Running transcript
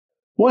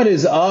What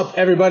is up,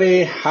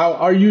 everybody? How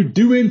are you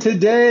doing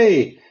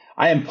today?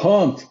 I am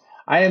pumped.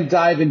 I am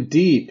diving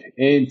deep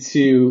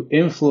into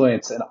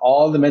influence and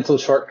all the mental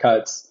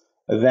shortcuts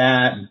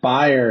that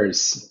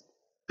buyers,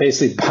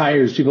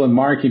 people in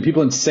marketing,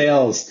 people in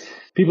sales,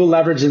 people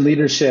leverage in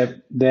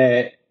leadership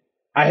that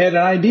I had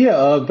an idea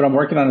of, but I'm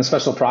working on a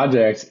special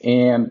project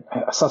and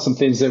I saw some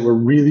things that were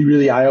really,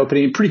 really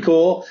eye-opening, pretty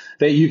cool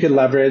that you could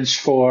leverage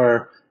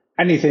for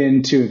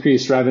anything to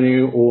increase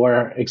revenue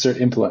or exert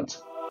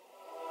influence.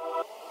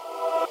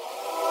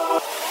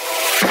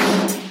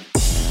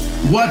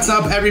 What's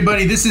up,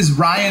 everybody? This is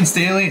Ryan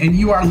Staley, and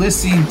you are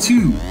listening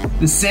to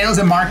the Sales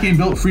and Marketing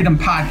Built Freedom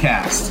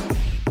podcast,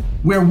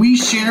 where we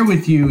share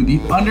with you the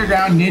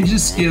underground ninja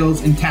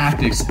skills and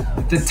tactics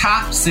that the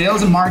top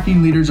sales and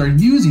marketing leaders are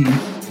using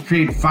to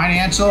create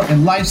financial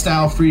and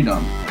lifestyle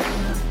freedom.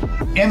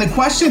 And the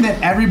question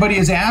that everybody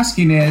is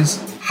asking is,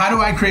 how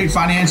do I create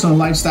financial and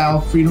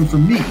lifestyle freedom for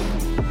me?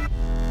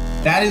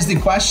 That is the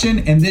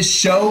question, and this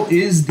show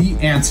is the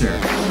answer.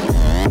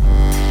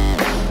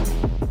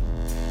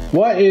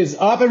 What is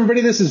up,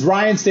 everybody? This is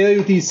Ryan Staley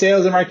with the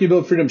Sales and Marketing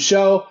Built Freedom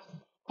Show.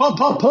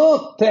 Pump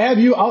to have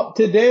you out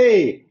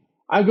today.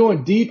 I'm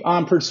going deep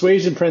on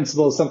persuasion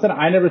principles, something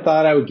I never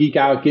thought I would geek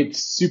out, get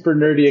super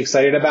nerdy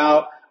excited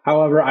about.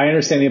 However, I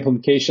understand the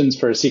implications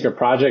for a secret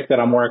project that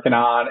I'm working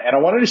on, and I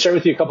wanted to share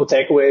with you a couple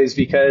takeaways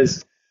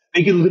because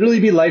they can literally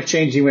be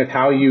life-changing with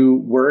how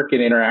you work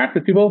and interact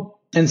with people.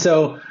 And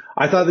so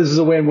I thought this was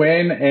a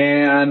win-win,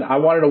 and I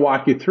wanted to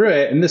walk you through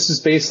it. And this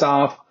is based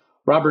off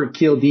Robert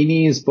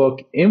Cialdini's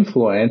book,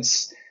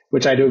 Influence,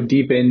 which I dove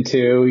deep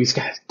into.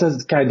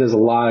 This guy does a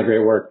lot of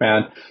great work,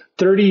 man.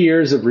 30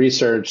 years of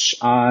research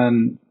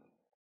on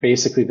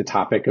basically the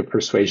topic of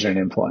persuasion and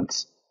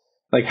influence.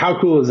 Like, how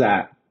cool is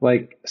that?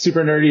 Like,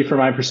 super nerdy from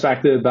my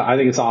perspective, but I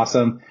think it's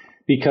awesome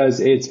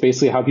because it's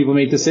basically how people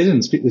make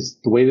decisions. It's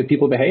the way that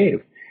people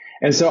behave.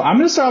 And so I'm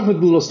going to start off with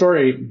a little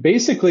story.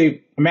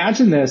 Basically,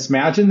 imagine this.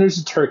 Imagine there's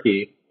a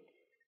turkey.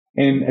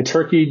 And a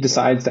turkey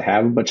decides to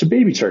have a bunch of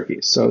baby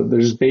turkeys. So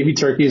there's baby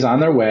turkeys on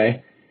their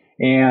way.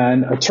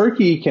 And a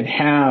turkey can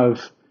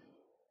have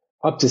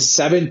up to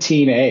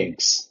 17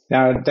 eggs.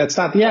 Now, that's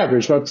not the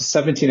average, but up to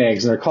 17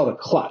 eggs. And they're called a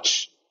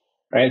clutch,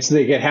 right? So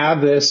they can have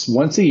this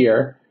once a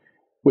year,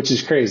 which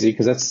is crazy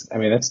because that's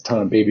a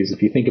ton of babies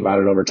if you think about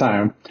it over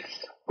time.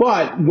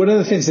 But one of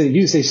the things they do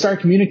is they start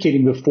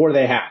communicating before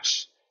they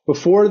hatch.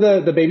 Before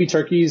the baby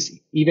turkeys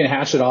even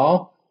hatch at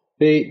all,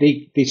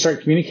 they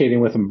start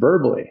communicating with them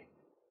verbally.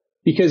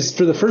 Because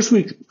for the first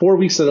 4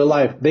 weeks of their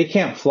life, they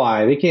can't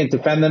fly. They can't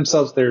defend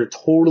themselves. They're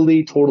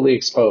totally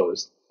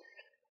exposed.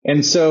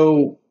 And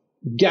so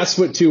guess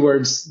what 2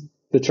 words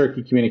the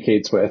turkey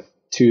communicates with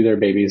to their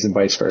babies and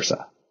vice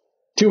versa?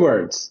 2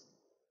 words.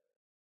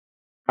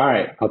 All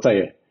right, I'll tell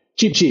you.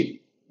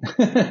 Cheap.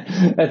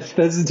 That's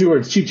the 2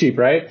 words. Cheap,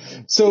 right?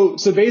 So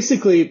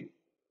basically,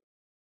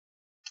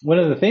 one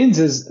of the things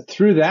is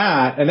through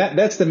that, and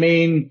that's the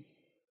main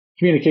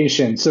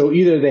communication. So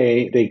either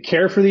they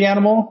care for the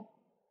animal,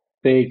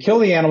 they kill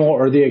the animal,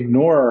 or they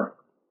ignore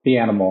the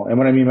animal. And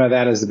what I mean by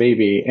that is the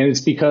baby. And it's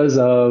because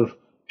of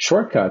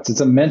shortcuts. It's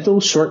a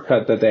mental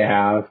shortcut that they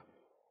have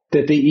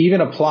that they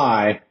even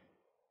apply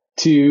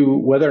to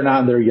whether or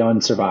not their young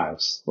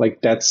survives.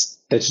 Like that's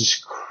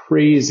just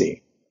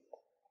crazy.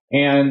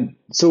 And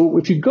so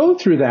if you go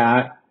through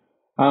that,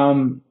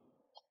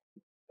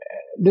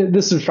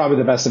 this is probably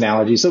the best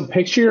analogy. So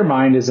picture your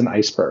mind as an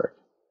iceberg,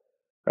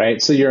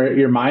 right? So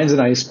your mind's an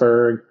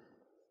iceberg.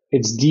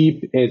 It's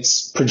deep.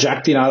 It's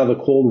projecting out of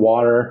the cold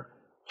water,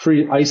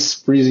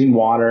 freezing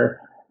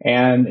water,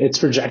 and it's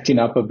projecting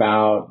up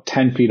about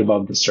 10 feet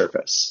above the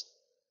surface.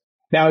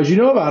 Now, as you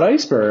know about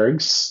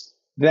icebergs,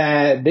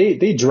 that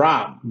they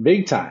drop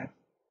big time,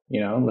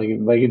 like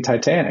in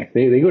Titanic.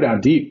 They go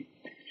down deep.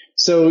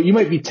 So you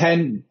might be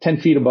 10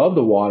 feet above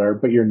the water,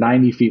 but you're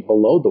 90 feet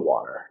below the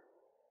water.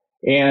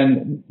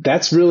 And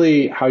that's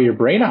really how your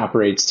brain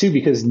operates too,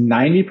 because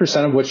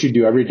 90% of what you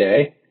do every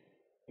day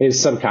is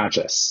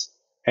subconscious.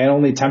 And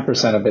only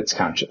 10% of it's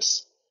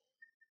conscious.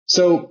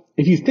 So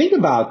if you think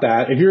about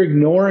that, if you're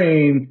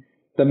ignoring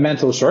the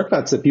mental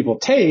shortcuts that people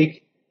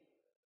take,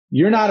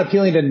 you're not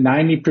appealing to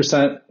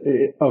 90%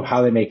 of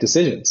how they make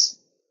decisions.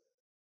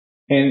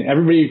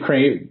 And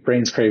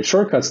brains crave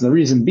shortcuts. And the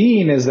reason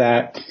being is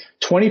that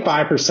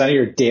 25% of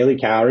your daily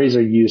calories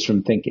are used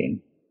from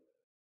thinking.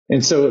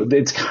 And so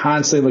it's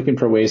constantly looking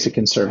for ways to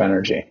conserve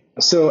energy.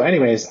 So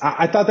anyways,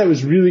 I thought that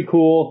was really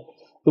cool.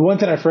 The one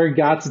thing I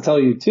forgot to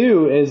tell you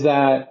too is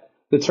that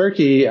the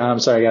turkey,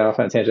 sorry, I got off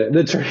on a tangent.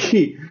 The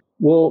turkey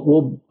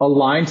will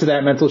align to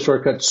that mental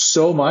shortcut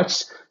so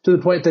much to the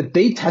point that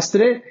they tested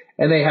it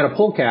and they had a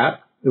pull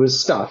cap. It was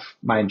stuff,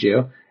 mind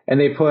you. And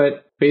they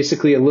put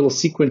basically a little not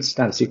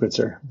a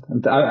sequencer.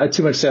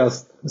 Too much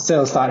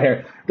sales thought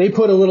here. They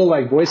put a little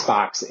like voice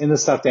box in the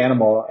stuffed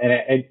animal and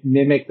it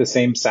mimicked the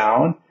same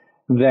sound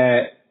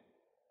that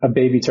a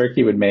baby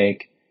turkey would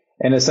make.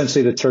 And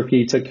essentially the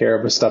turkey took care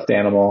of a stuffed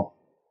animal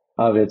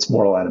of its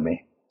mortal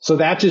enemy. So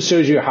that just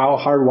shows you how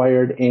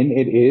hardwired in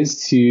it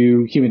is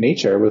to human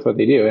nature with what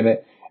they do. And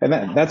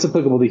And that's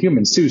applicable to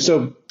humans too.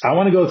 So I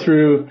want to go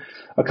through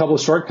a couple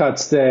of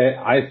shortcuts that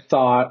I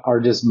thought are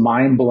just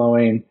mind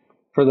blowing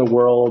for the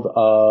world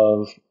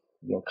of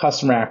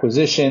customer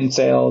acquisition,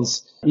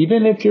 sales,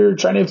 even if you're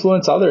trying to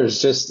influence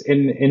others just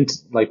in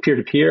like peer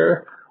to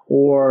peer,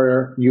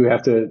 or you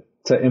have to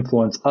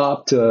influence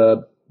up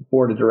to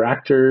board of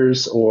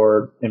directors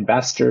or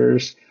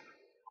investors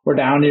or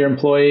down to your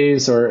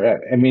employees, or,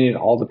 I mean, it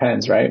all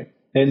depends, right?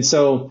 And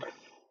so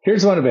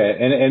here's one of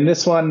it. And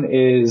this one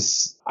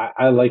is,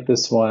 I like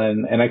this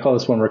one, and I call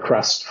this one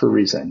request for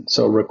reason.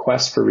 So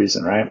request for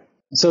reason, right?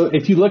 So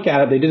if you look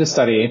at it, they did a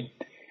study,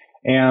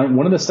 and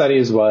one of the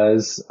studies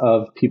was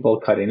of people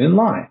cutting in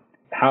line,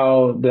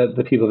 how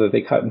the people that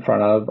they cut in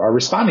front of are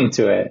responding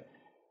to it.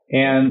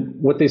 And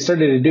what they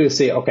started to do is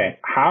say, okay,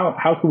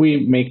 how can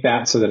we make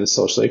that so that it's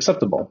socially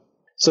acceptable?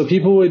 So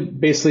people would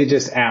basically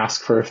just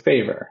ask for a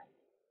favor.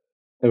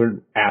 They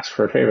would ask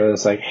for a favor.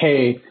 It's like,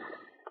 hey,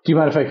 do you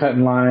mind if I cut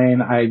in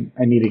line? I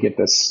need to get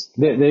this.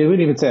 They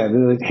wouldn't even say it.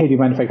 They're like, hey, do you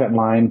mind if I cut in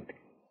line?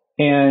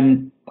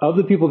 And of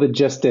the people that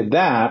just did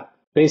that,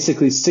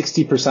 basically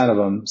 60% of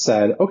them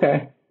said,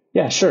 okay,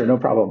 yeah, sure, no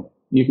problem.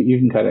 You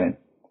can cut in.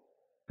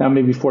 Now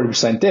maybe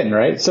 40% didn't,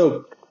 right?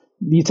 So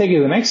you take it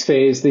to the next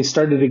phase, they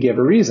started to give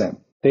a reason.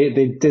 They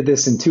did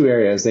this in two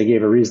areas. They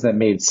gave a reason that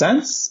made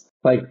sense,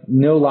 like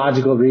no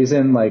logical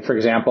reason. Like, for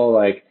example,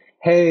 like,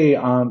 hey,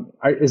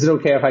 is it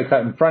okay if I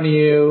cut in front of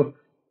you?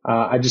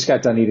 I just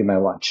got done eating my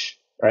lunch,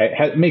 right?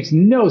 It makes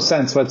no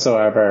sense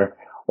whatsoever.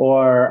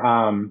 Or,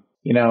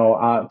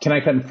 can I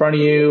cut in front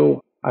of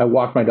you? I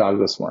walked my dog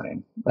this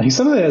morning. Like,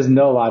 something that has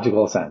no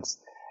logical sense.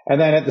 And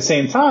then at the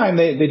same time,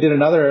 they did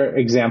another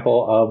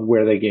example of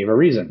where they gave a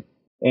reason.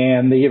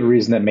 And they gave a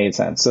reason that made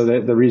sense. So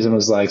the reason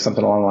was like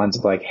something along the lines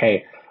of like,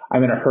 hey,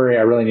 I'm in a hurry.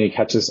 I really need to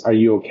catch this. Are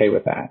you okay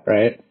with that?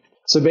 Right?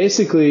 So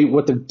basically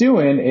what they're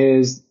doing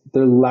is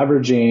they're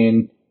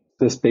leveraging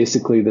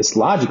this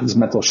logic, this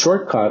mental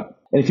shortcut.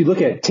 And if you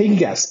look at it, take a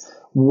guess.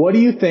 What do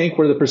you think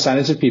were the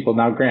percentage of people?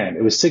 Now, granted,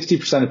 it was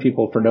 60% of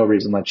people for no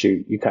reason let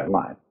you cut in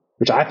line,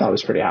 which I thought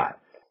was pretty high.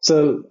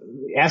 So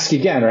ask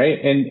again, right?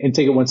 And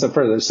take it one step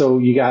further. So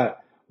you got,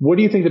 what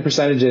do you think the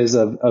percentage is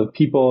of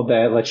people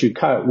that let you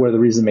cut where the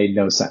reason made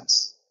no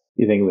sense?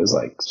 You think it was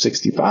like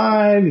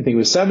 65? You think it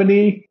was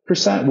 70%?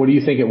 What do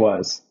you think it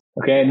was?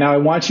 Okay. Now I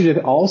want you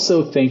to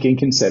also think and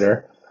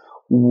consider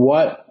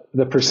what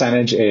the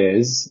percentage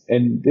is.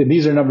 And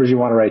these are numbers you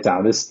want to write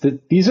down. This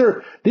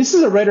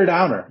is a writer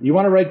downer. You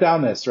want to write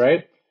down this,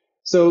 right?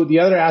 So the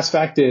other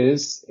aspect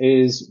is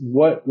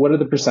what are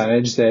the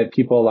percentage that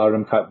people allowed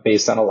them cut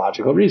based on a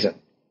logical reason?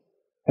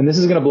 And this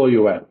is going to blow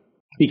you away,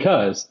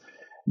 because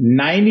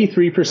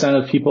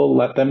 93% of people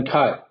let them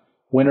cut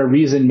when a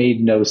reason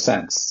made no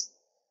sense.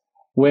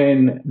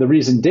 When the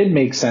reason did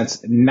make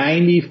sense,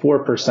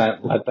 94%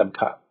 let them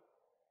cut.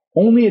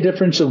 Only a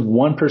difference of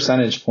 1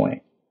 percentage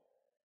point.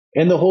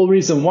 And the whole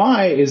reason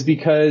why is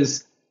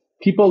because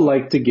people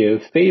like to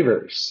give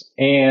favors.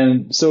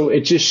 And so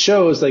it just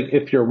shows, like,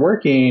 if you're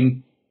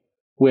working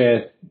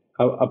with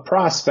a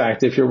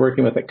prospect, if you're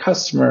working with a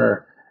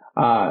customer,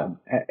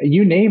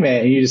 you name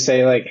it, and you just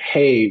say like,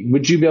 hey,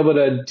 would you be able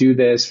to do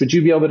this? Would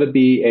you be able to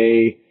be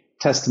a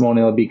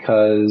testimonial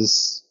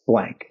because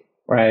blank,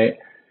 right?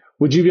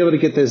 Would you be able to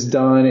get this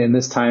done in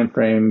this time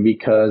frame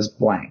because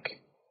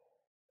blank?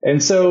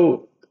 And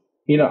so,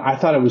 I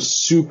thought it was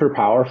super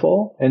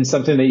powerful and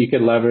something that you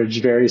could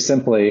leverage very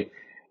simply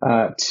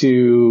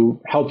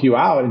to help you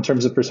out in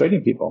terms of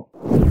persuading people.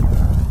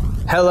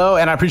 Hello,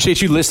 and I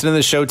appreciate you listening to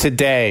the show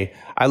today.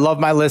 I love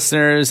my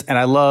listeners and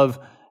I love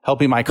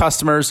helping my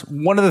customers.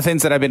 One of the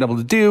things that I've been able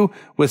to do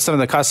with some of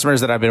the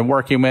customers that I've been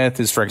working with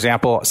is, for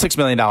example, a $6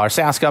 million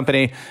SaaS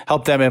company,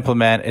 help them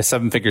implement a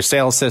 7-figure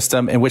sales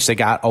system in which they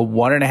got a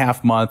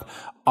 1.5 month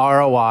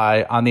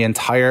ROI on the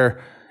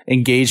entire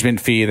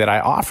engagement fee that I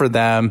offered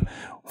them,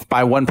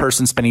 by one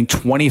person spending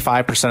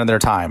 25% of their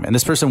time. And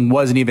this person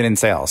wasn't even in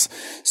sales.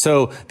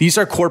 So these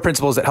are core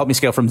principles that help me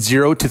scale from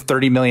 $0 to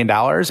 $30 million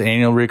in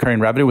annual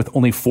recurring revenue with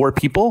only 4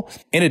 people.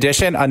 In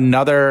addition,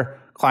 another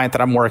client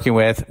that I'm working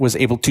with was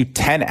able to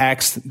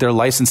 10x their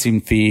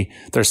licensing fee,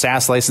 their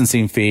SaaS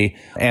licensing fee.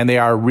 And they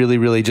are really,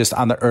 really just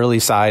on the early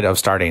side of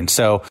starting.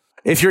 So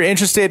if you're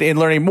interested in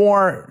learning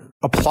more,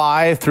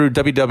 apply through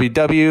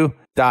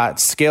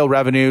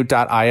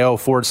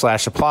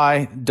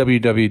www.scalerevenue.io/apply,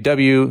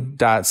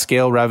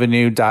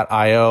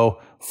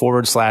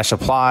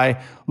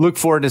 www.scalerevenue.io/apply. Look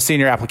forward to seeing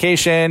your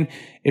application.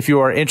 If you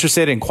are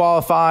interested and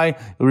qualify,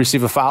 you'll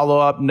receive a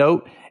follow-up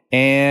note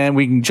and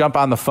we can jump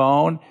on the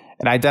phone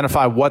and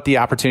identify what the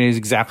opportunity is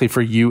exactly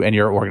for you and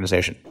your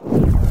organization.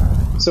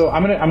 So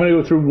I'm gonna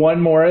go through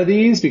one more of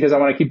these because I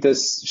want to keep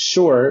this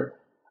short.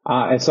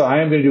 And so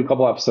I am going to do a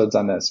couple episodes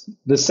on this.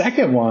 The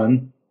second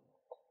one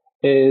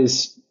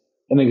is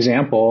an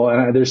example,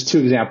 and there's 2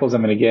 examples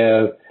I'm going to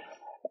give.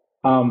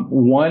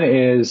 One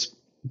is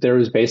there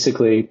was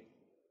basically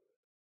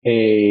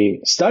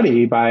a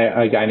study by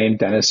a guy named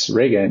Dennis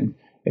Reagan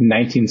in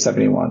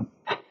 1971.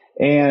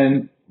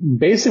 And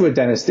basically what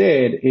Dennis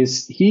did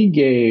is he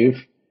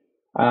gave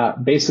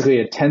basically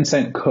a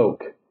 10-cent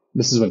Coke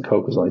This is when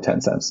Coke was only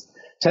 10 cents.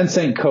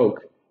 10-cent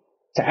Coke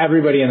to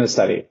everybody in the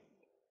study.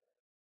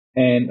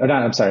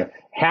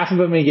 Half of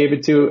them he gave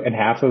it to, and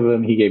half of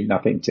them he gave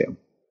nothing to.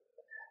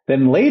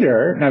 Then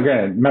later, now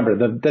granted,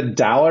 remember, the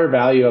dollar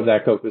value of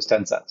that Coke was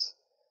 10 cents.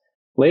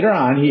 Later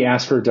on, he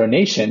asked for a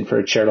donation for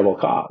a charitable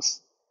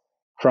cause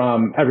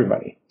from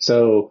everybody.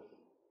 So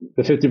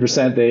the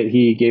 50% that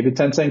he gave a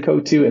 10-cent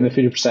Coke to, and the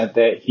 50%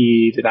 that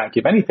he did not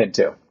give anything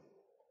to.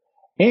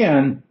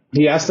 And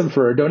he asked them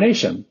for a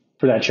donation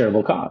for that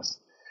charitable cause.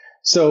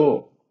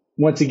 So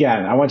once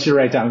again, I want you to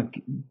write down,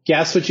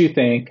 guess what you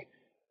think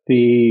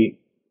the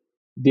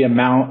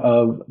amount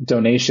of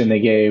donation they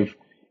gave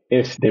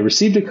if they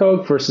received a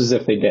Coke versus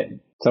if they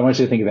didn't. So I want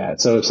you to think of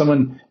that. So if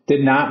someone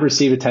did not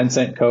receive a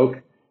 10-cent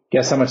Coke,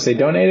 guess how much they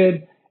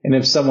donated. And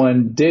if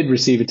someone did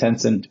receive a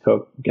 10-cent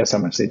Coke, guess how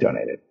much they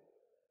donated.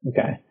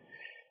 Okay.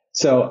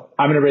 So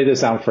I'm going to break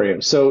this down for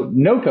you. So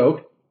no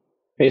Coke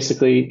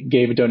basically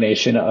gave a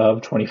donation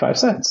of 25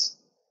 cents.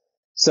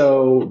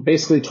 So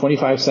basically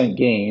 25-cent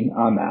gain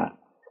on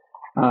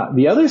that.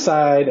 The other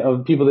side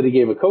of people that he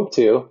gave a Coke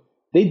to,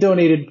 they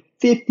donated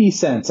 50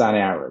 cents on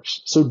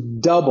average. So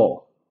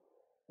double,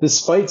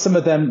 despite some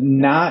of them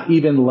not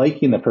even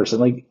liking the person,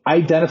 like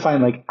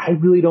identifying like, I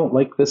really don't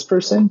like this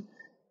person,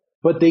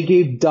 but they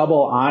gave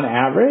double on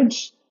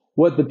average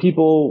what the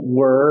people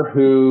were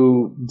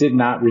who did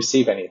not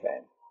receive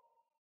anything.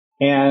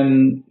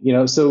 And,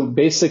 so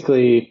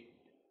basically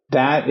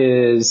that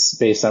is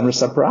based on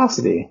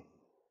reciprocity.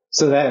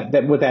 So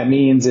that what that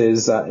means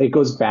is it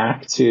goes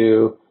back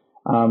to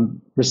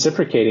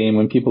reciprocating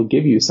when people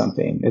give you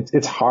something.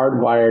 It's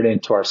hardwired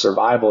into our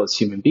survival as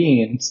human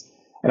beings.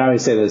 And I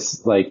always say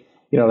this, like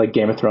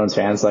Game of Thrones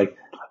fans, like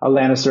a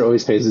Lannister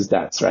always pays his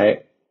debts,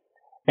 right?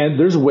 And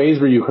there's ways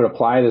where you could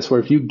apply this, where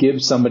if you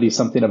give somebody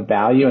something of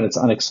value and it's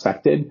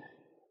unexpected,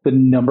 the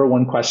number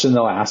one question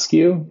they'll ask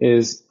you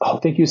is, oh,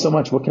 thank you so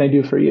much. What can I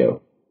do for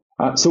you?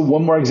 So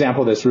one more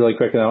example of this really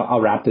quick, and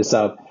I'll wrap this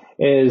up,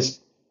 is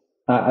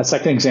a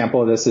second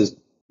example of this is,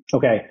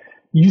 okay,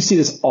 you see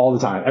this all the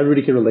time.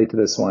 Everybody can relate to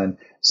this one.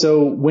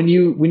 So when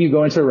you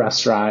go into a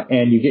restaurant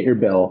and you get your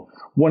bill,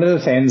 one of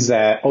the things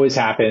that always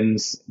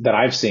happens that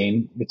I've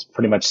seen, it's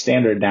pretty much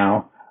standard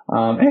now.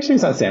 Actually,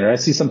 it's not standard. I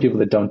see some people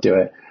that don't do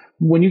it.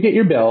 When you get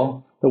your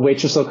bill, the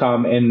waitress will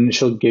come and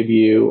he'll give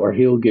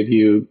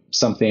you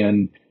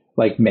something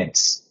like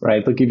mints,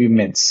 right? They'll give you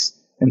mints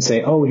and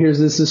say, oh,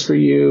 this is for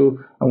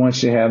you. I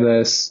want you to have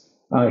this.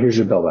 Here's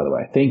your bill, by the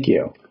way. Thank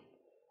you.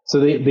 So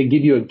they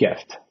give you a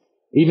gift,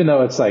 even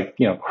though it's like,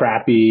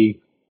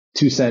 crappy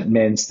 2-cent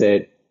mints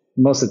that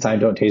most of the time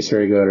don't taste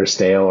very good or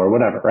stale or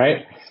whatever,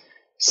 right?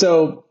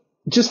 So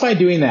just by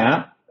doing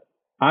that,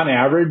 on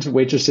average,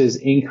 waitresses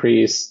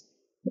increase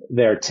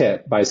their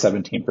tip by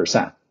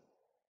 17%.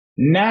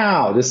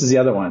 Now, this is the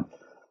other one.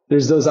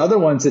 There's those other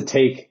ones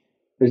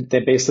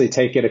that basically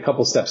take it a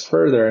couple steps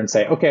further and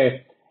say,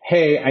 okay,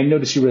 hey, I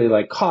noticed you really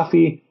like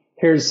coffee.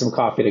 Here's some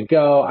coffee to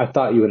go. I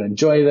thought you would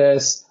enjoy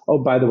this. Oh,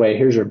 by the way,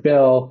 here's your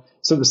bill.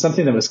 So it was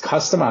something that was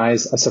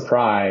customized, a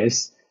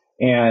surprise,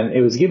 and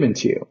it was given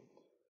to you.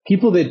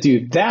 People that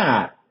do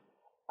that,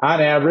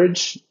 on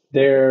average,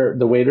 the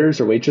waiters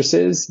or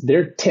waitresses,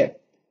 their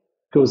tip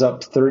goes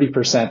up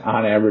 30%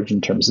 on average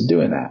in terms of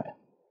doing that.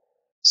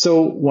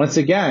 So once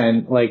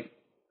again, like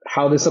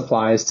how this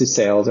applies to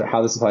sales or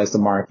how this applies to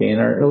marketing,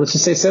 or let's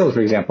just say sales,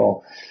 for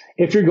example,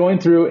 if you're going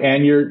through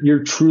and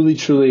you're truly,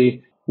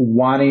 truly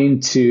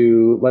wanting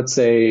to, let's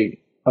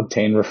say,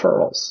 obtain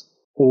referrals,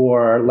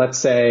 or let's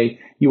say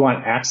you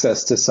want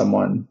access to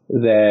someone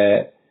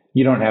that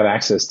you don't have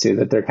access to,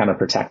 that they're kind of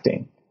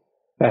protecting.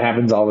 That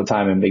happens all the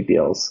time in big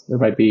deals. There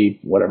might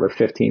be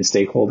 15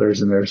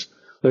 stakeholders, and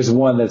there's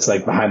one that's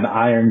like behind the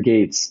iron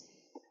gates.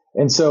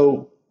 And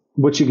so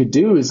what you could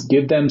do is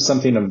give them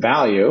something of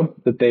value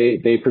that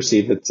they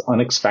perceive that's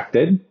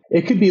unexpected.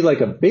 It could be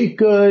like a baked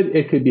good.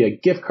 It could be a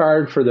gift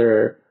card for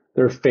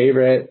their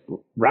favorite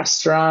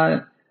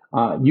restaurant.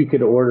 You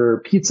could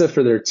order pizza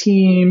for their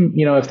team,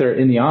 if they're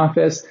in the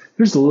office.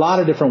 There's a lot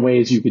of different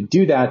ways you could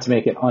do that to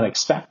make it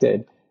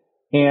unexpected.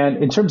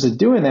 And in terms of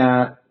doing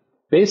that,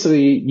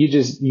 basically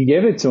you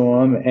give it to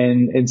them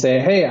and say,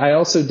 hey, I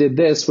also did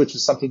this, which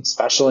is something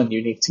special and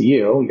unique to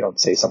you. You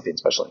don't say something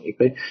special and unique,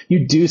 but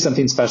you do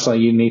something special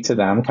and unique to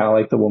them, kind of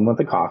like the woman with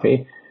the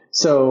coffee.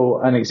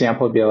 So an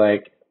example would be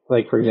like,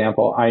 for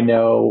example, I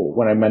know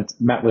when I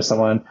met with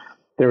someone,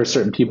 there were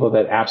certain people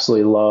that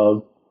absolutely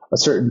love a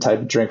certain type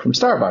of drink from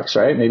Starbucks,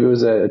 right? Maybe it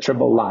was a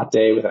triple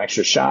latte with an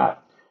extra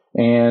shot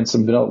and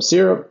some vanilla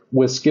syrup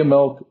with skim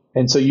milk.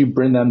 And so you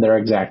bring them their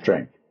exact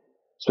drink.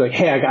 So like,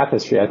 hey, I got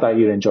this for you. I thought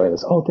you'd enjoy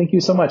this. Oh, thank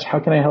you so much. How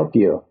can I help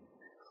you?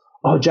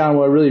 Oh, John,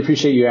 well, I really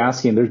appreciate you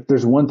asking.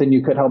 There's one thing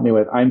you could help me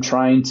with. I'm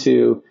trying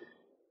to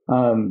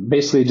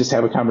basically just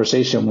have a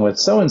conversation with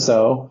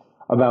so-and-so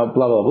about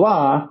blah, blah,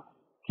 blah.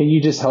 Can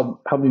you just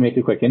help me make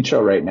a quick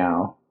intro right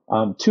now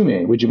to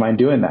me? Would you mind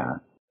doing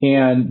that?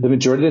 And the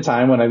majority of the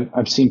time when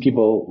I've seen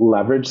people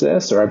leverage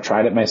this, or I've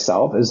tried it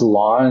myself, as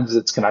long as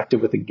it's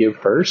connected with a give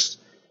first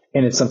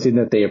and it's something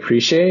that they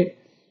appreciate,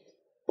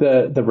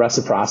 the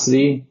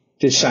reciprocity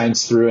just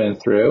shines through and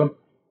through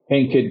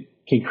and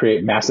can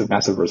create massive,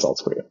 massive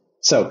results for you.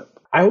 So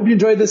I hope you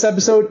enjoyed this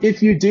episode.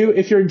 If you do,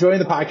 if you're enjoying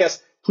the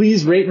podcast,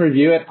 please rate and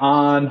review it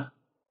on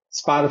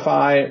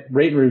Spotify,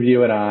 rate and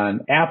review it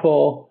on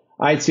Apple,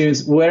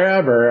 iTunes,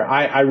 wherever.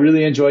 I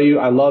really enjoy you.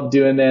 I love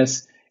doing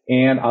this,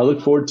 and I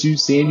look forward to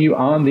seeing you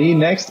on the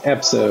next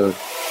episode.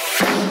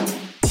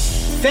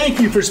 Thank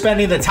you for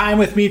spending the time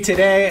with me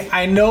today.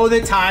 I know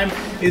that time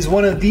is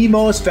one of the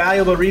most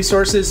valuable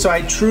resources, so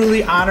I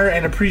truly honor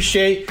and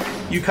appreciate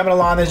you coming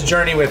along this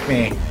journey with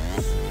me.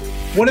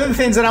 One of the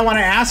things that I want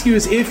to ask you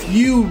is if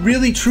you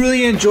really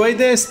truly enjoyed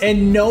this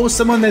and know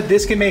someone that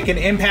this can make an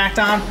impact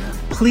on,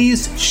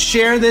 please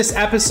share this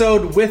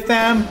episode with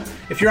them.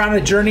 If you're on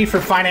a journey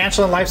for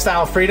financial and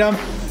lifestyle freedom,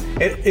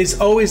 it is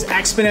always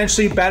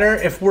exponentially better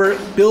if we're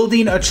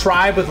building a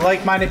tribe with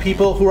like-minded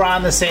people who are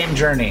on the same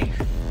journey.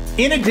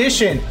 In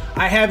addition,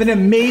 I have an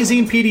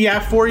amazing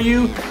PDF for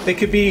you that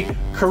could be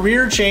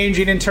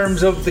career-changing in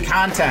terms of the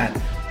content.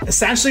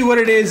 Essentially what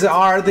it is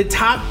are the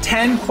top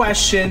 10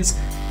 questions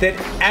that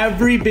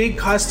every big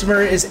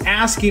customer is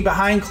asking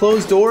behind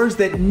closed doors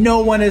that no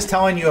one is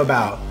telling you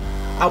about.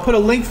 I'll put a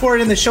link for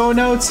it in the show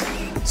notes,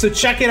 so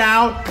check it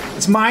out.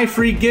 It's my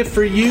free gift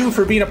for you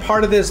for being a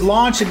part of this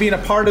launch and being a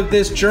part of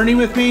this journey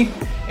with me,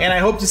 and I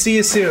hope to see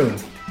you soon.